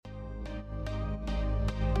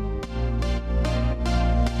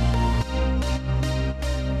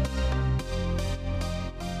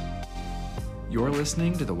You're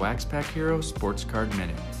listening to the Wax Pack Hero Sports Card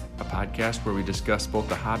Minute, a podcast where we discuss both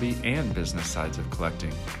the hobby and business sides of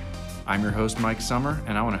collecting. I'm your host, Mike Summer,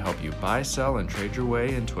 and I want to help you buy, sell, and trade your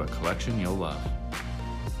way into a collection you'll love.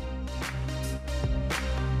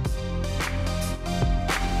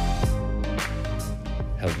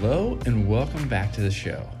 Hello, and welcome back to the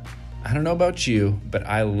show. I don't know about you, but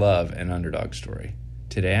I love an underdog story.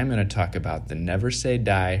 Today I'm going to talk about the never say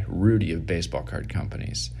die Rudy of baseball card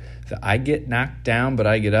companies. The I get knocked down but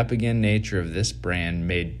I get up again nature of this brand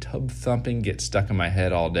made tub thumping get stuck in my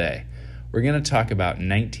head all day. We're going to talk about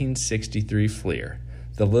 1963 Fleer,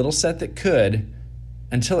 the little set that could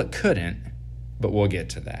until it couldn't, but we'll get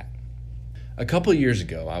to that. A couple years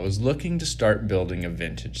ago I was looking to start building a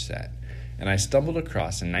vintage set, and I stumbled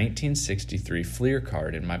across a 1963 Fleer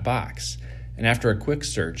card in my box. And after a quick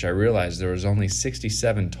search, I realized there was only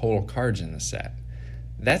 67 total cards in the set.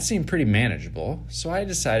 That seemed pretty manageable, so I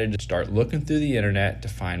decided to start looking through the internet to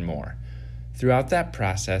find more. Throughout that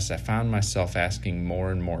process, I found myself asking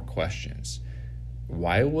more and more questions.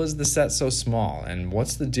 Why was the set so small, and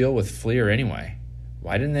what's the deal with Fleer anyway?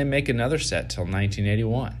 Why didn't they make another set till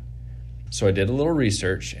 1981? So I did a little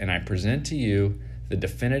research, and I present to you the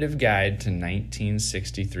definitive guide to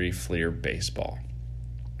 1963 Fleer baseball.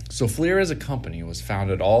 So Fleer as a company was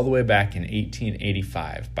founded all the way back in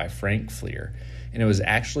 1885 by Frank Fleer, and it was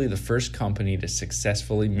actually the first company to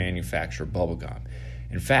successfully manufacture bubblegum.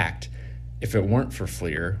 In fact, if it weren't for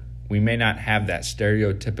Fleer, we may not have that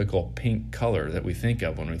stereotypical pink color that we think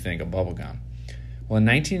of when we think of bubblegum. Well, in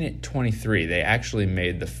 1923, they actually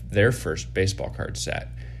made their first baseball card set,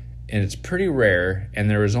 and it's pretty rare, and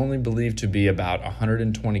there is only believed to be about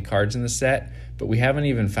 120 cards in the set, but we haven't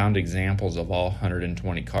even found examples of all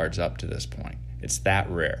 120 cards up to this point. It's that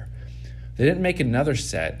rare. They didn't make another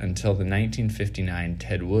set until the 1959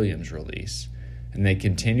 Ted Williams release, and they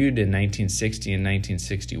continued in 1960 and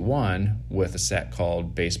 1961 with a set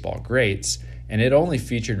called Baseball Greats, and it only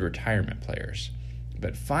featured retirement players.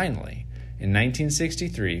 But finally, in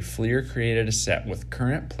 1963, Fleer created a set with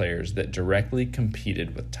current players that directly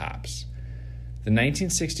competed with Topps. The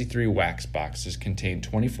 1963 wax boxes contained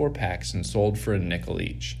 24 packs and sold for a nickel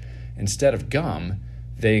each. Instead of gum,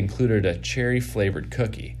 they included a cherry-flavored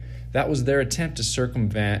cookie. That was their attempt to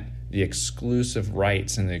circumvent the exclusive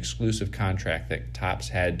rights and the exclusive contract that Topps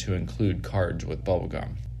had to include cards with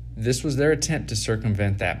bubblegum. This was their attempt to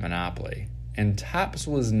circumvent that monopoly, and Topps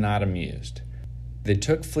was not amused. They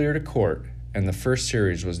took Fleer to court, and the first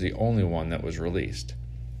series was the only one that was released.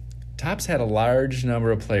 Topps had a large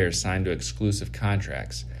number of players signed to exclusive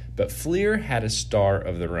contracts, but Fleer had a star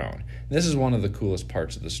of their own. This is one of the coolest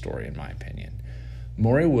parts of the story, in my opinion.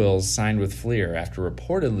 Maury Wills signed with Fleer after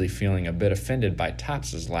reportedly feeling a bit offended by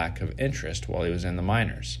Topps' lack of interest while he was in the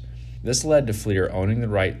minors. This led to Fleer owning the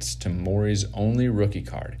rights to Maury's only rookie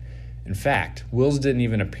card. In fact, Wills didn't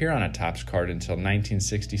even appear on a Topps card until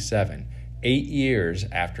 1967, 8 years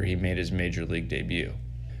after he made his major league debut.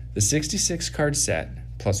 The 66-card set,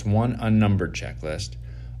 plus one unnumbered checklist,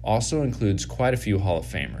 also includes quite a few Hall of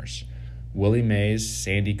Famers. Willie Mays,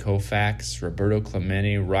 Sandy Koufax, Roberto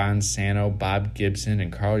Clemente, Ron Santo, Bob Gibson,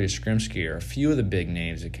 and Carl Yastrzemski are a few of the big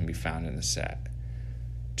names that can be found in the set.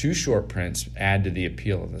 2 short prints add to the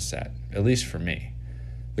appeal of the set, at least for me.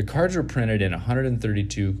 The cards were printed in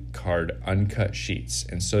 132-card uncut sheets,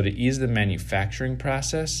 and so to ease the manufacturing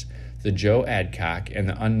process, the Joe Adcock and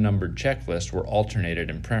the unnumbered checklist were alternated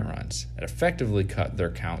in print runs. It effectively cut their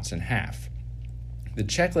counts in half. The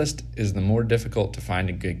checklist is the more difficult to find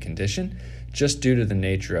in good condition, just due to the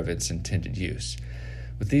nature of its intended use.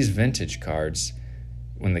 With these vintage cards,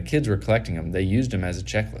 when the kids were collecting them, they used them as a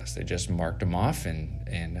checklist. They just marked them off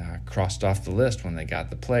and crossed off the list when they got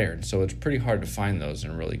the player, and so it's pretty hard to find those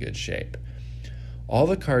in really good shape. All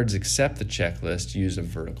the cards except the checklist use a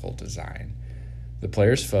vertical design. The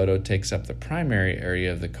player's photo takes up the primary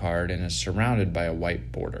area of the card and is surrounded by a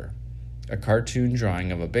white border. A cartoon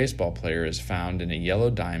drawing of a baseball player is found in a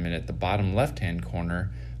yellow diamond at the bottom left-hand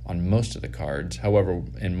corner on most of the cards. However,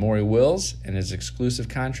 in Maury Wills and his exclusive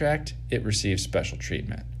contract, it receives special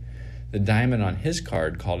treatment. The diamond on his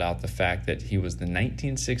card called out the fact that he was the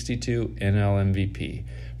 1962 NL MVP,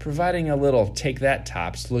 providing a little "take that,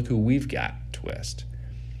 Topps, look who we've got" twist.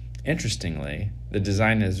 Interestingly, the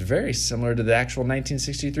design is very similar to the actual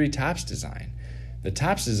 1963 Topps design. The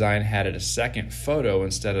Topps design had a second photo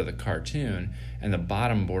instead of the cartoon, and the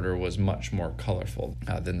bottom border was much more colorful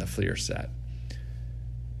than the Fleer set.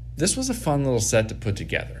 This was a fun little set to put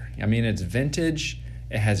together. I mean, it's vintage,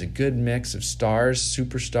 it has a good mix of stars,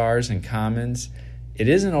 superstars, and commons. It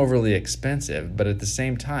isn't overly expensive, but at the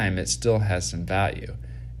same time, it still has some value.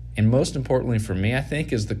 And most importantly for me, I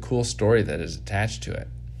think, is the cool story that is attached to it.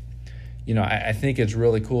 You know, I think it's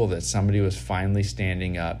really cool that somebody was finally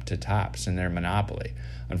standing up to Topps and their monopoly.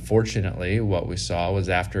 Unfortunately, what we saw was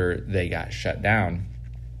after they got shut down,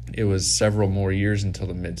 it was several more years until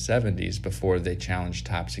the mid-70s before they challenged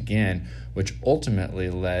Topps again, which ultimately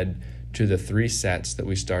led to the 3 sets that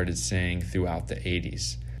we started seeing throughout the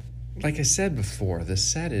 80s. Like I said before, the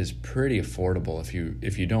set is pretty affordable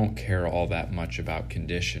if you don't care all that much about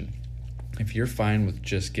condition. If you're fine with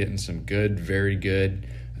just getting some good, very good,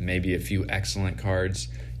 maybe a few excellent cards,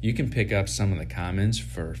 you can pick up some of the commons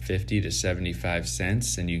for 50 to 75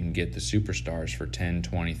 cents, and you can get the superstars for 10,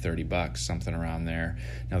 20, 30 bucks, something around there.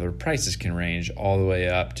 Now, the prices can range all the way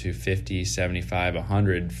up to 50, 75,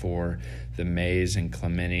 100 for the Mays and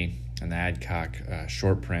Clemente and the Adcock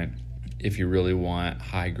short print if you really want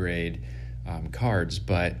high-grade cards.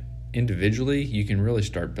 But individually, you can really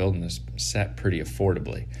start building this set pretty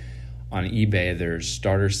affordably. On eBay, there's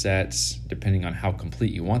starter sets, depending on how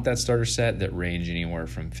complete you want that starter set, that range anywhere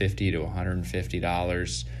from $50 to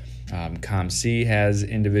 $150. ComC has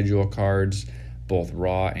individual cards, both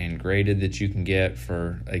raw and graded, that you can get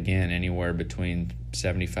for, again, anywhere between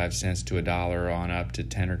 75 cents to $1 on up to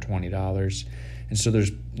 $10 or $20. And so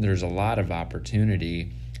there's a lot of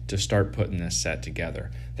opportunity to start putting this set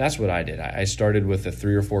together. That's what I did. I started with the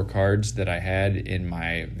 3 or 4 cards that I had in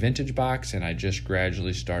my vintage box, and I just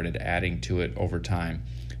gradually started adding to it over time.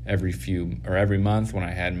 Every month when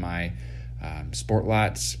I had my Sport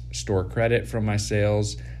Lots store credit from my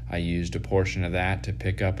sales, I used a portion of that to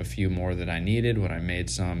pick up a few more that I needed. When I made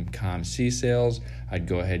some ComC sales, I'd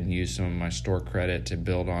go ahead and use some of my store credit to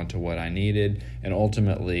build onto what I needed. And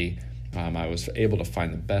ultimately, I was able to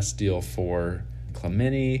find the best deal for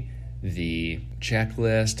Clemente, the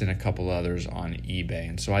Checklist, and a couple others on eBay.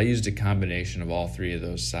 And so I used a combination of all 3 of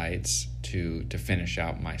those sites to finish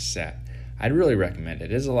out my set. I'd really recommend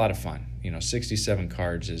it. It is a lot of fun. 67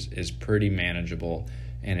 cards is pretty manageable,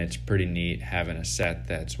 and it's pretty neat having a set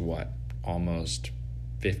that's almost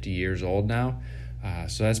 50 years old now.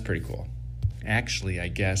 So that's pretty cool. Actually, I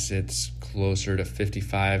guess it's closer to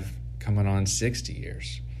 55, coming on 60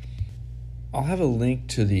 years. I'll have a link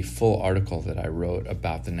to the full article that I wrote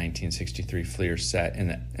about the 1963 Fleer set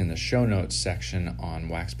in the show notes section on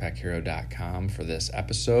waxpackhero.com for this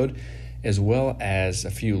episode, as well as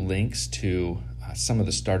a few links to some of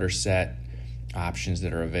the starter set options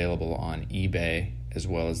that are available on eBay, as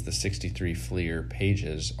well as the 63 Fleer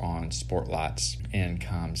pages on Sport Lots and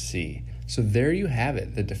ComC. So there you have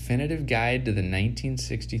it, the definitive guide to the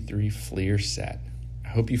 1963 Fleer set. I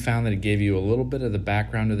hope you found that it gave you a little bit of the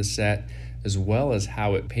background of the set, as well as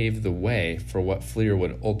how it paved the way for what Fleer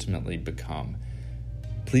would ultimately become.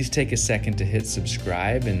 Please take a second to hit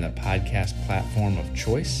subscribe in the podcast platform of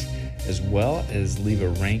choice, as well as leave a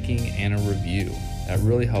ranking and a review. That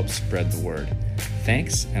really helps spread the word.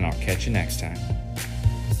 Thanks, and I'll catch you next time.